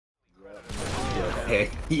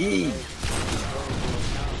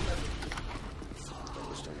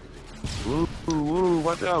Ooh,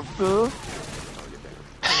 watch out, fool.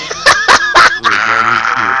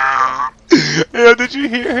 Yeah, did you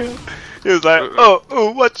hear him? He was like,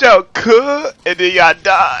 oh, watch out, cuh, and then y'all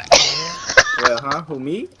die. Yeah, huh? Who,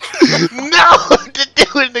 me? No, the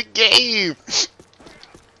dude in the game.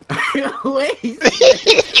 Wait.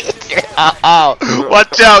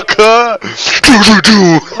 Watch out, cuh.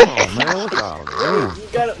 Oh man, what's all that? You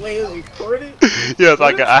got it. Wait, it was recorded? Yes,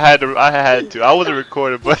 I had to. I wasn't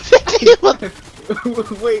recording, but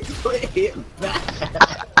wait.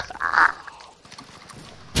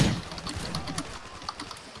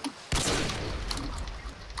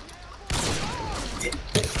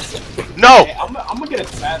 no. Hey, I'm gonna get a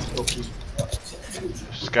fast go for you.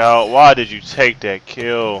 Scout, why did you take that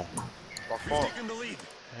kill? My fault.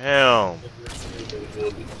 Damn.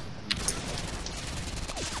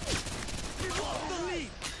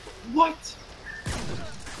 What?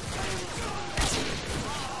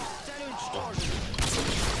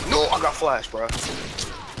 No, I got flash, bro.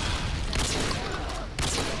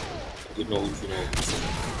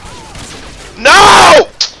 No!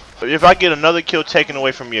 If I get another kill taken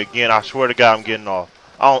away from me again, I swear to God, I'm getting off.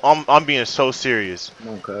 I'm being so serious. Come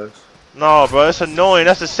on, cuz. No, bro, it's annoying.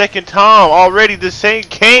 That's the second time already the same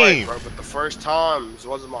game. Right, bro, but the first time it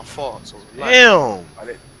wasn't my fault. So relax. Damn. I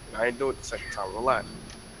didn't do it the second time. Relax.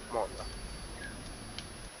 Come on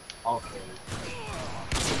now. Okay.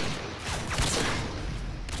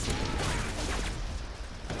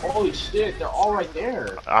 Holy shit, they're all right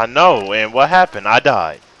there. I know, and what happened? I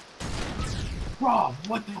died. Bro,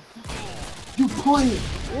 what the fuck? You playing?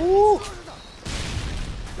 Ooh.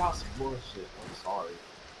 That's bullshit. I'm sorry.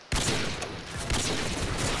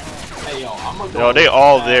 Hey, yo, I'm gonna go. Yo, they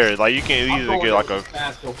all fast. there. Like, you can I'm either going get like a...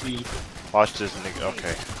 fast LP. Watch this nigga.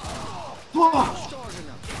 Okay. Fuck.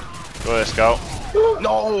 Go ahead, Scout.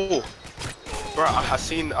 No, bro. I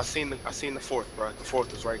seen the fourth, bro. The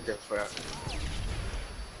fourth is right there for that.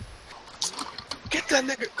 Get that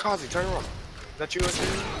nigga, Kazi. Turn around. Is that you?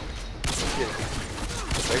 Yeah.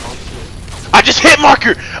 I just hit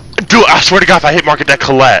marker! Dude, I swear to God, if I hit marker that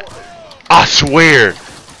collat. I swear.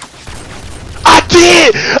 I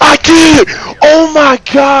did! Oh my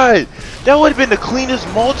God! That would have been the cleanest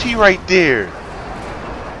multi right there.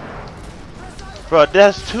 Bro,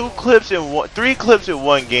 that's three clips in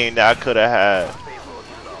one game that I could have had.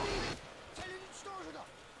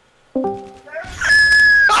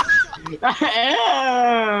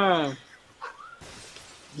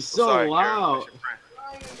 You're so Sorry, loud.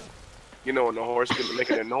 You know when the horse get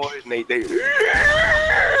making a noise and they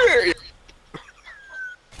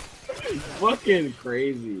Fucking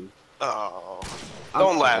crazy. Oh,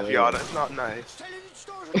 don't laugh, y'all. That's not nice.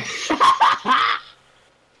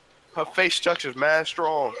 Her face structure's mad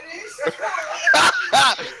strong.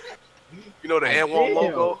 You know the M1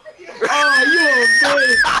 logo? Oh, you a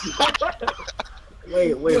bitch!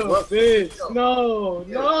 Wait, what? Bitch. No.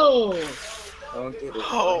 I don't get it.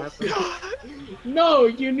 Oh, God. No,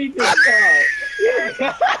 you need to stop.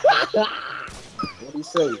 What do you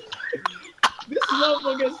say? This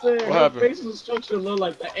motherfucker said What her happened? facial structure look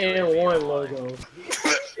like the N1 logo.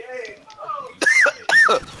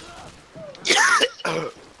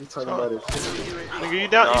 You talking about it?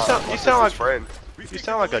 Nigga, you sound like friend. You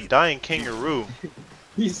sound like a dying kangaroo.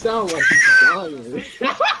 He sound like he's dying.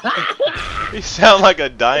 You sound like a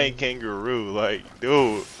dying kangaroo. Like,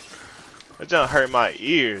 dude, that just hurt my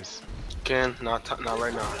ears. Ken, not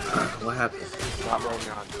right now. What happened? Not right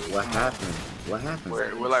now, dude. What happened? What happened?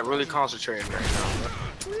 We're like really concentrating right now, bro.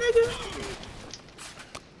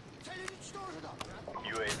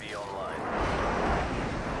 UAV online.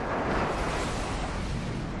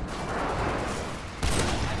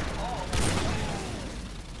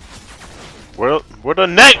 Where the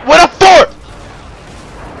neck? Where the fort?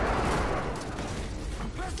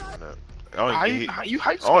 How you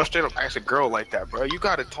gonna straight up ask a girl like that, bro? You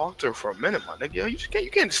gotta talk to her for a minute, my nigga. You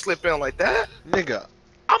can't just slip in like that. Nigga,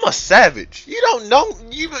 I'm a savage. You don't know.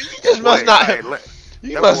 You just must not.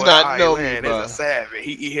 You must not know me, man. bro. Is a savage.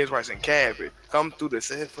 He eat his rice and cabbage. Come through the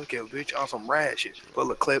set, fuck your bitch on some rad shit. Pull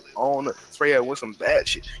a clip on it, spray it with some bad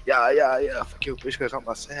shit. Yeah. Fuck your bitch, cause I'm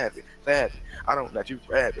a savage. I don't let you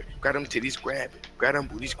grab it. Grab them titties, grab it. Grab them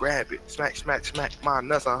booties, grab it. Smack my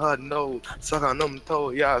nuts on her nose. Suck on them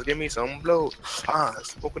toes. Yeah, give me some blows.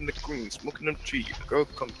 Smoking the green, smoking them trees. The girl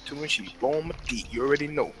come to and she blowing my D. You already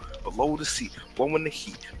know. Below the sea, blowing the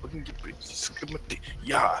heat. Looking your bitch, sucking my dick.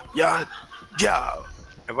 Yeah.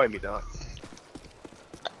 Invite me, dog.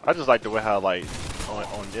 I just like the way how like on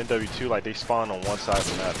MW2 like they spawn on one side of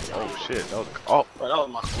the map. Oh shit, that was Bro, that was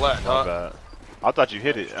my flat, my dog. bad. I thought you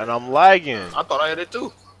hit it, and I'm lagging. I thought I hit it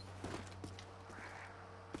too.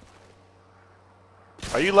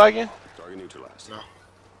 Are you lagging? Target neutralized. No.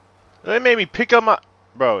 It made me pick up my...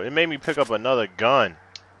 Bro, it made me pick up another gun.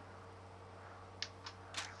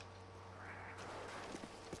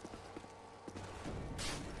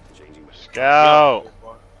 Changing my Scout.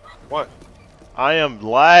 What? I am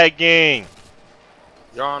lagging.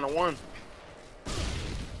 You're on the one.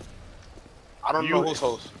 I don't know who's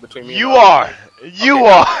host between me and You the other are. You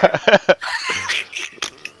are.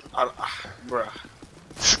 Bruh.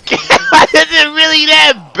 Is it really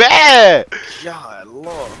that bad? God,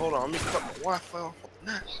 Lord. Hold on. Let me cut my Wi-Fi off.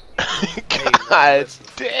 God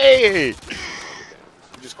dang. You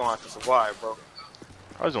just gonna have to survive, bro.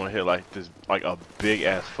 I was gonna hit like this, like a big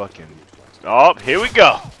ass fucking. Oh, here we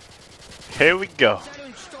go. Here we go.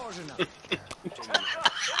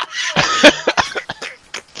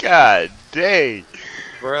 God dang.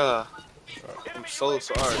 Bruh. I'm so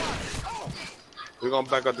sorry. We're gonna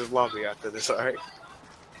back up this lobby after this, alright?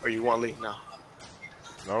 Or you wanna leave now?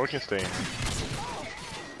 No, we can stay in.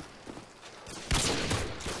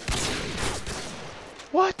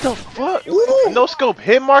 What the fuck? Ooh. No scope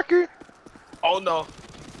hit marker? Oh no.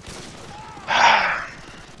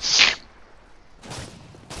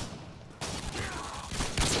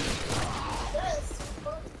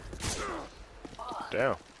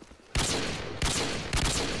 Damn.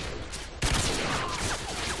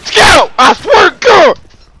 Scout! I swear to God!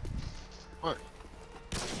 What?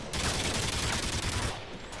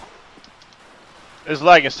 It's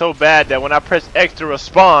lagging so bad that when I press X to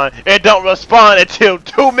respond, it don't respond until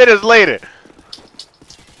 2 minutes later.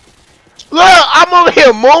 Look, I'm over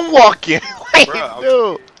here moonwalking. Like, Bruh,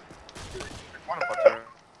 dude. What if I turn?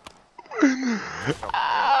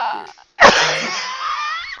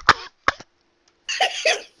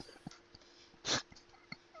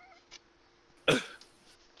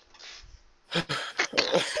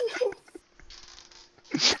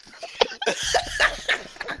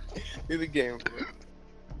 In the game, bro.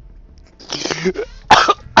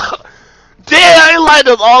 Damn, I lined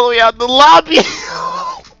us all the way out the lobby.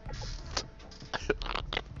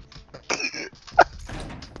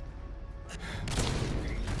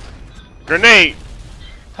 Grenade.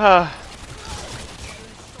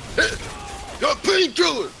 You're a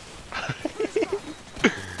painkiller.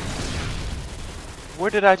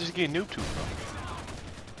 Where did I just get nuked to from?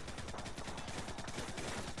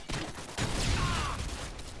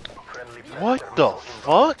 What the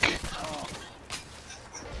fuck?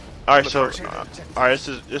 Alright, so, alright,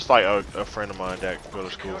 it's like a friend of mine that go to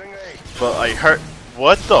school. But like her,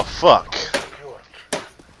 what the fuck?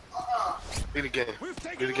 Be the game.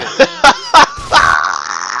 Be the game.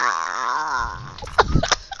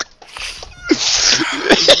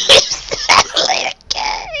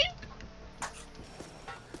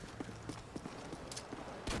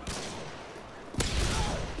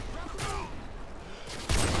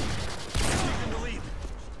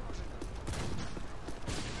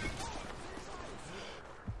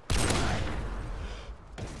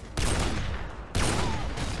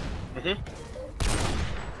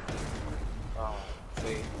 Oh,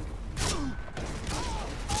 see.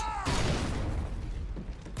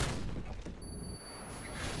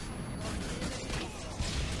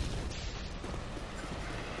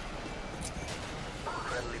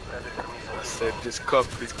 I said this cup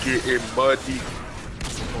is getting muddy.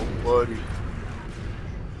 Oh, buddy.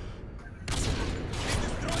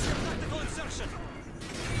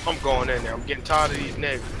 I'm going in there. I'm getting tired of these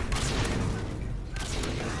niggas.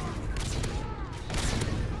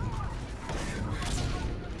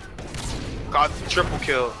 Got the triple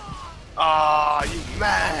kill. Ah, you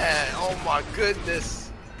mad? Oh my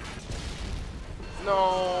goodness.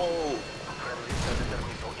 No.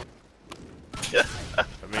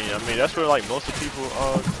 I mean that's where like most of the people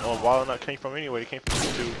on Wild 'N Out came from anyway. They came from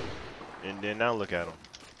YouTube, and then now look at them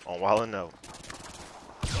on Wild 'N Out.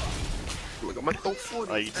 Look, I'm gonna throw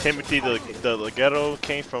 40. Like Timothy the ghetto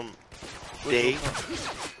came from. Day.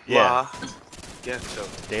 Yeah. Ghetto.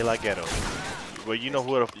 De La Ghetto. Well, you know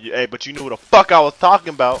who the hey, but you knew who the fuck I was talking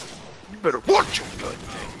about. You better watch your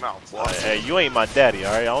goddamn mouth, boy. Hey, you ain't my daddy,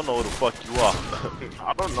 alright? I don't know who the fuck you are.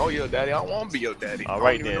 I don't know your daddy. I don't want to be your daddy. All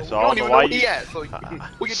right then. So I don't don't know even why know you. he at. So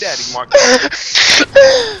who your daddy, Mark?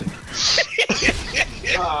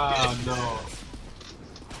 Oh no.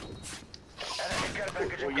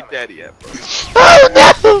 Where your daddy at, bro? Oh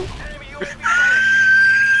no!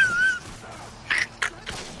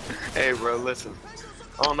 Hey, bro, listen.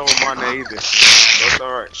 I don't know what my name either. That's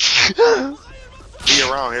alright. Be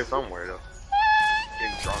around here somewhere, though.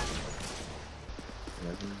 Getting drunk.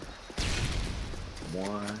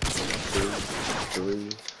 1, 2. 3,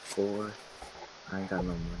 4. I ain't got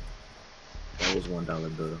no money. That was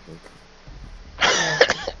 $1 bill.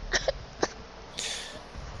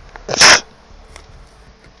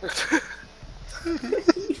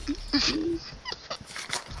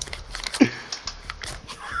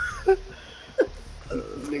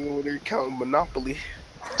 Nigga over there counting Monopoly.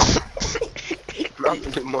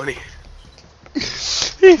 Monopoly money.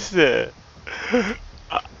 He said,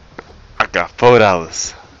 I got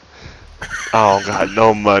 $4. I don't got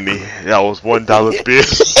no money. That was $1 bill.